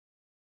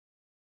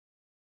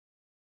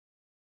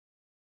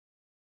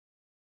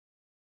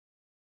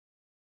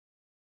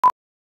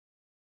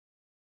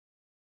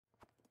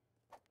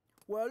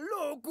Well,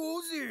 look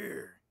who's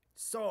here.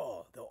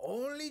 Saul, the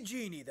only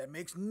genie that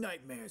makes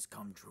nightmares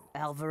come true.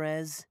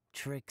 Alvarez,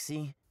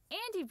 Trixie. And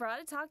he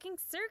brought a talking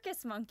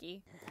circus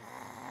monkey.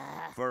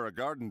 For a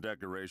garden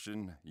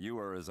decoration, you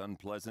are as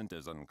unpleasant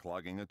as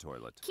unclogging a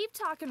toilet. Keep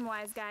talking,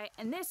 wise guy,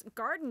 and this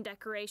garden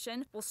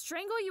decoration will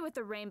strangle you with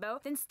a rainbow,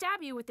 then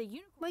stab you with a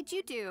unicorn. What'd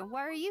you do?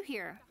 Why are you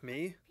here?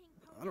 Me?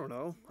 I don't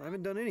know. I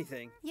haven't done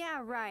anything.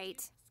 Yeah,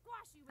 right.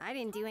 I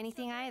didn't do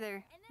anything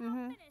either. And then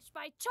I'll finish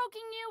by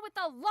choking you with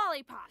a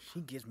lollipop.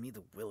 She gives me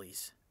the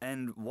willies.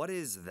 And what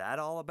is that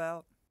all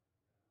about?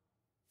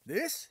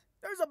 This?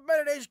 There's a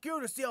bet at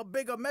HQ to see how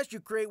big a mess you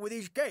create with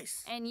each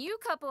case. And you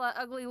couple of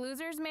ugly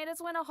losers made us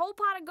win a whole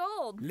pot of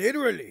gold.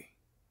 Literally.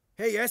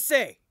 Hey,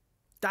 ese.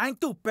 Time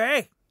to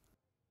pay.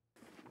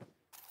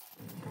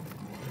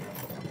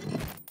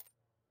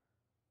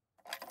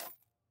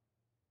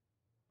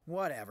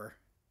 Whatever.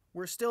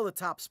 We're still the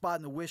top spot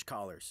in the Wish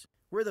Callers.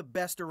 We're the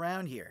best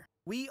around here.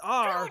 We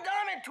are...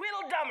 Twiddle-dum and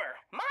Tweedledummer!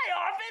 My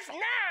office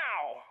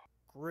now!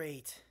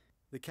 Great.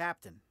 The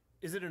captain.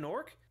 Is it an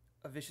orc?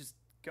 A vicious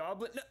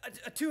goblin? No,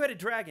 a two-headed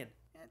dragon.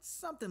 It's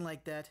something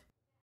like that.